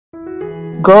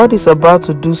God is about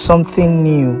to do something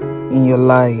new in your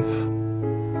life.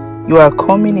 You are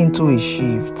coming into a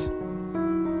shift.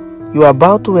 You are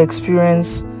about to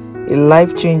experience a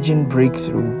life-changing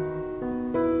breakthrough.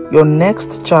 Your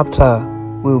next chapter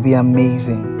will be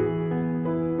amazing.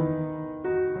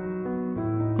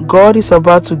 God is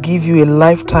about to give you a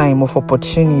lifetime of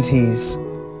opportunities,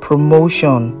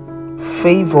 promotion,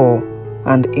 favor,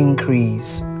 and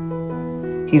increase.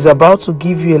 He's about to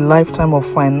give you a lifetime of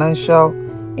financial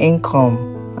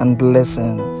income and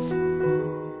blessings.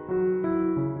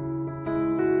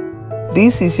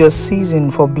 This is your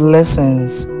season for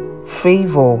blessings,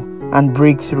 favor, and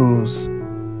breakthroughs.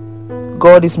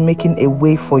 God is making a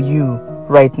way for you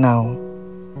right now.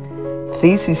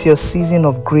 This is your season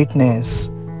of greatness,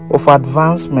 of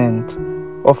advancement,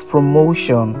 of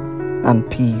promotion, and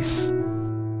peace.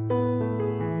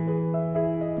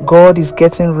 God is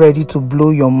getting ready to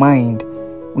blow your mind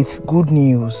with good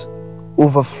news,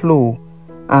 overflow,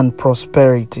 and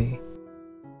prosperity.